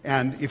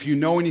 And if you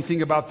know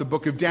anything about the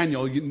book of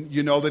Daniel,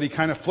 you know that he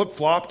kind of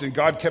flip-flopped and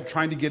God kept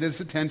trying to get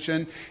his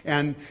attention.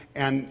 And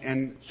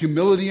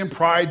humility and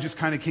pride just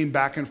kind of came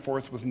back and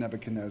forth with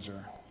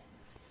Nebuchadnezzar.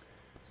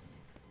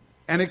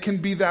 And it can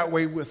be that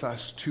way with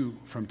us too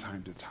from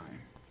time to time.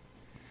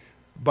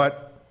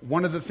 But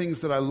one of the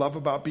things that I love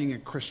about being a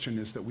Christian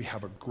is that we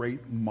have a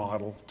great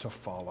model to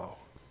follow.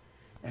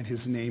 And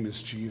his name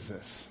is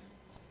Jesus.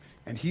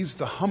 And he's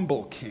the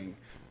humble king.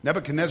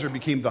 Nebuchadnezzar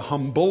became the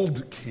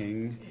humbled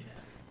king.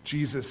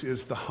 Jesus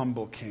is the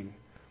humble king.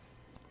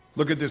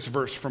 Look at this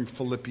verse from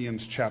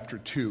Philippians chapter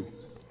 2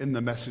 in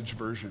the Message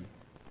version.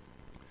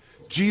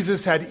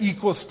 Jesus had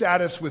equal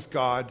status with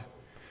God,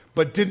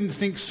 but didn't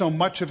think so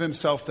much of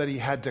himself that he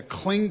had to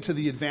cling to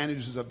the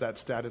advantages of that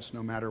status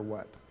no matter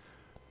what.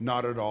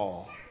 Not at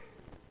all.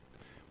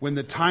 When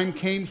the time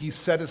came, he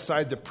set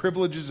aside the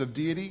privileges of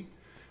deity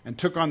and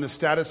took on the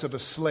status of a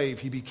slave.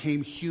 He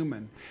became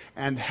human.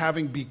 And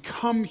having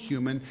become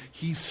human,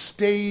 he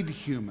stayed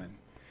human.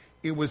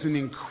 It was an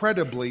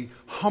incredibly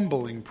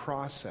humbling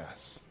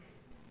process.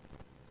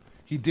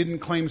 He didn't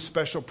claim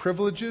special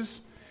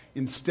privileges.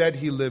 Instead,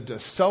 he lived a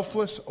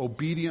selfless,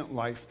 obedient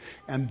life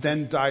and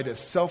then died a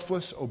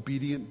selfless,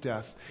 obedient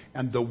death.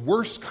 And the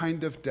worst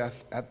kind of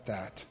death at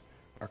that,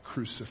 a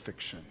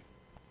crucifixion.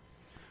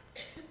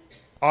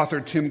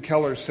 Author Tim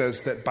Keller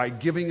says that by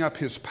giving up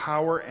his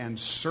power and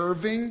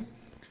serving,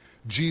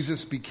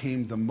 Jesus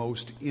became the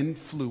most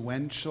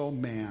influential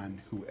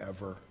man who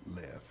ever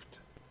lived.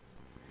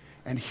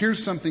 And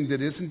here's something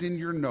that isn't in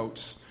your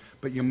notes,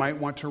 but you might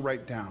want to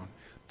write down.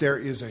 There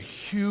is a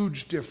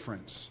huge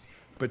difference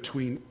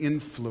between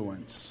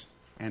influence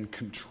and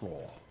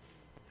control.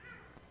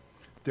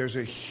 There's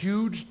a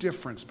huge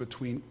difference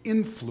between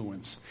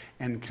influence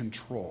and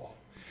control.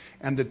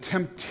 And the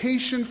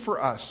temptation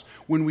for us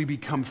when we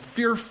become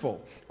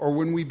fearful or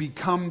when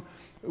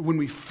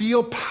we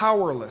feel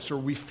powerless or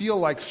we feel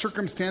like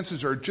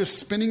circumstances are just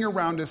spinning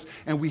around us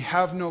and we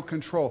have no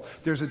control,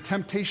 there's a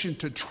temptation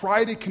to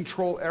try to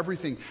control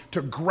everything,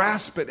 to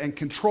grasp it and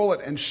control it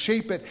and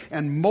shape it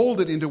and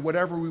mold it into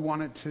whatever we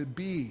want it to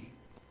be.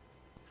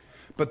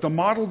 But the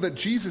model that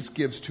Jesus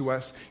gives to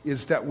us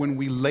is that when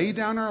we lay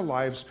down our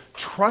lives,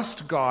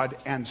 trust God,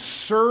 and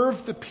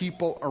serve the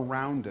people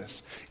around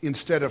us,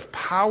 instead of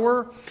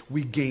power,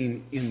 we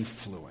gain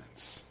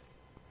influence.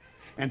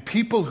 And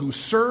people who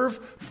serve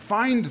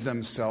find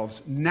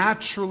themselves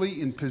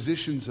naturally in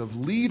positions of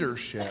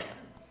leadership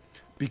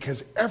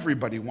because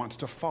everybody wants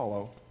to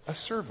follow a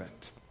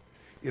servant.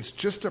 It's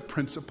just a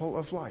principle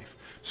of life.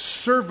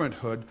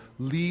 Servanthood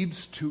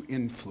leads to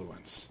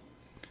influence.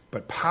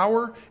 But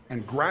power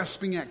and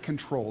grasping at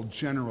control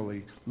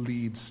generally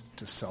leads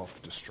to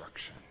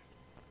self-destruction.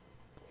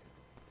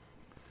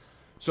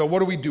 So what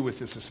do we do with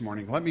this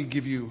morning? Let me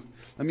give you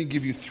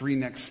 3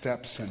 next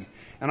steps. And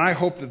I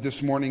hope that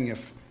this morning,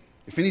 if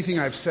anything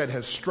I've said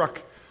has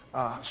struck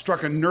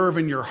struck a nerve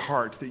in your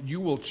heart that you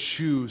will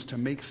choose to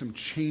make some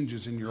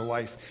changes in your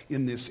life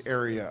in this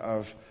area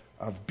of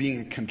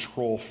being a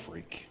control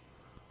freak.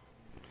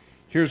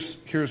 Here's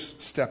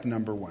step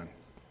number one.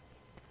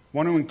 I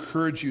want to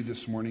encourage you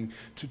this morning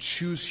to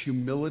choose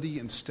humility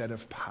instead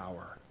of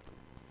power.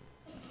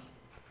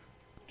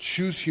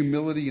 Choose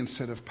humility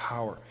instead of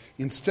power.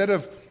 Instead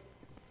of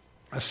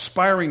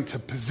aspiring to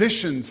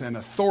positions and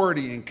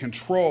authority and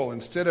control,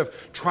 instead of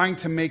trying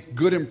to make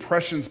good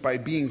impressions by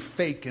being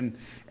fake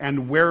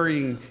and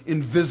wearing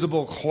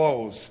invisible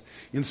clothes,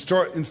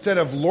 instead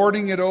of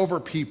lording it over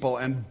people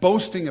and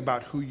boasting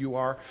about who you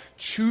are,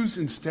 choose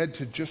instead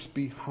to just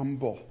be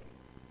humble.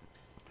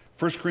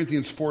 1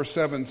 Corinthians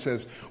 4:7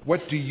 says,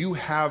 "What do you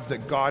have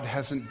that God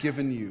hasn't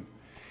given you?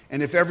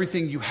 And if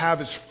everything you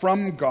have is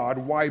from God,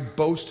 why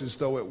boast as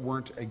though it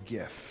weren't a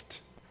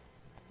gift?"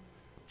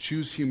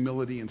 Choose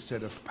humility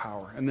instead of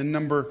power. And then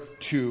number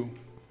 2,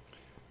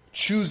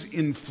 choose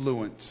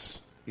influence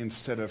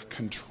instead of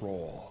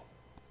control.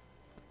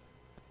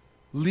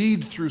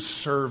 Lead through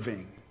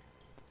serving.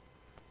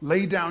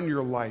 Lay down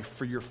your life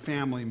for your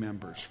family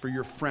members, for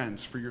your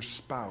friends, for your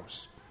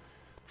spouse,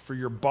 for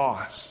your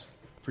boss,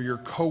 for your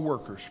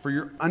coworkers, for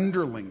your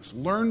underlings.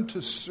 Learn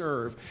to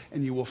serve,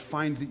 and you will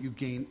find that you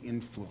gain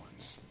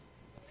influence.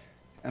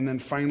 And then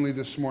finally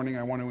this morning,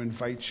 I want to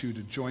invite you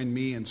to join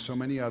me and so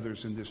many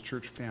others in this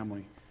church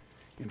family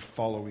in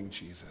following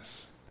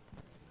Jesus.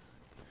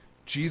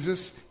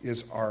 Jesus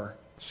is our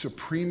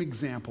supreme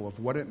example of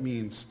what it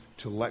means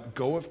to let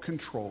go of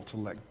control, to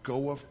let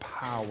go of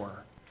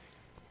power,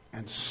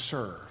 and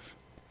serve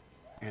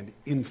and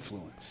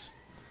influence.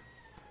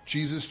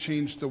 Jesus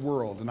changed the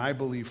world, and I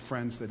believe,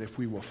 friends, that if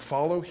we will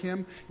follow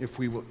him, if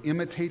we will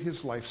imitate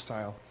his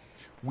lifestyle,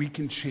 we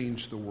can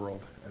change the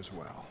world as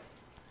well.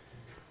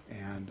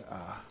 And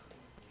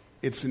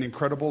it's an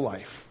incredible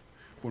life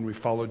when we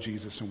follow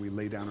Jesus and we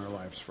lay down our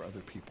lives for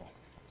other people.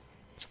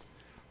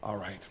 All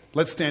right,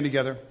 let's stand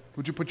together.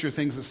 Would you put your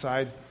things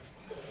aside?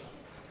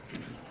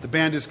 The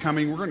band is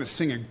coming. We're going to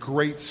sing a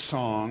great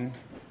song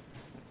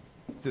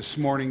this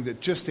morning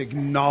that just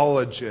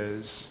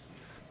acknowledges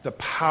the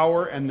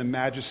power and the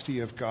majesty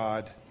of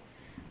God.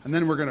 And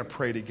then we're going to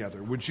pray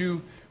together. Would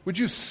you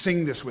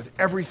sing this with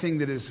everything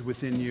that is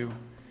within you?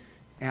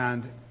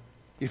 And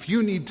if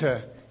you need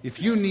to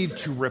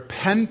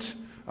repent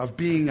of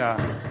being a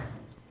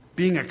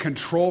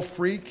control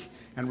freak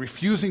and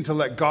refusing to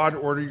let God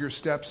order your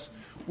steps,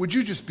 would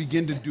you just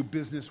begin to do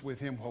business with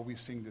him while we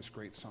sing this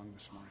great song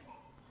this morning?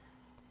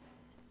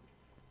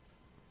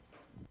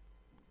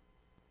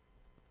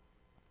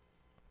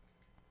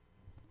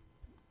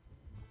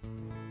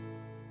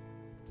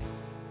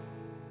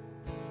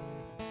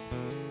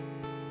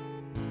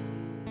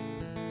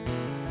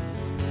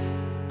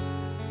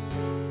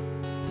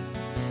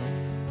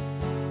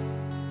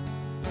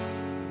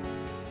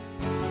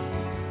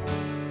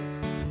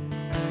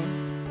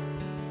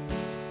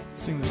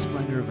 Sing the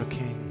splendor of a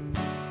king.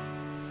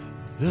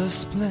 The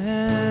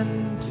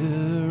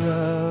splendor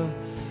of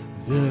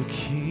the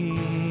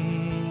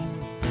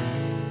king,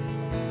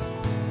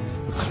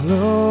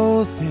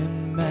 clothed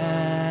in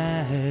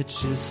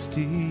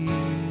majesty.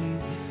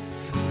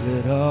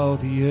 Let all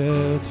the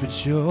earth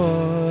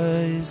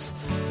rejoice.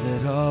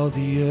 Let all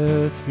the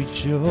earth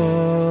rejoice.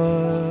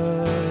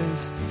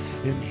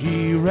 And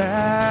he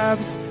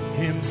wraps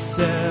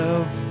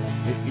himself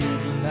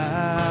in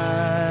light.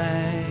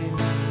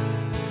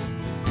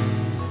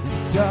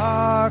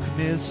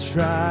 Darkness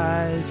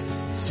tries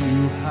to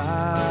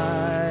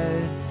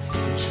hide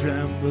and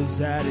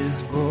trembles at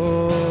his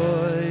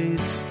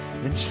voice,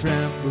 and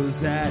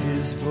trembles at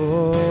his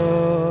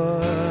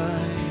voice.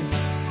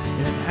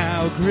 And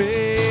how great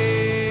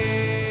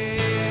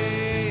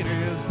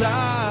is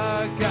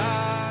our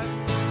God?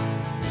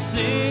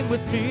 Sing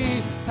with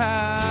me,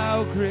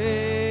 how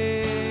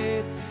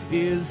great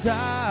is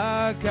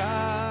our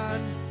God?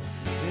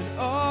 And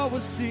all will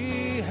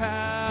see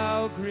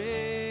how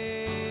great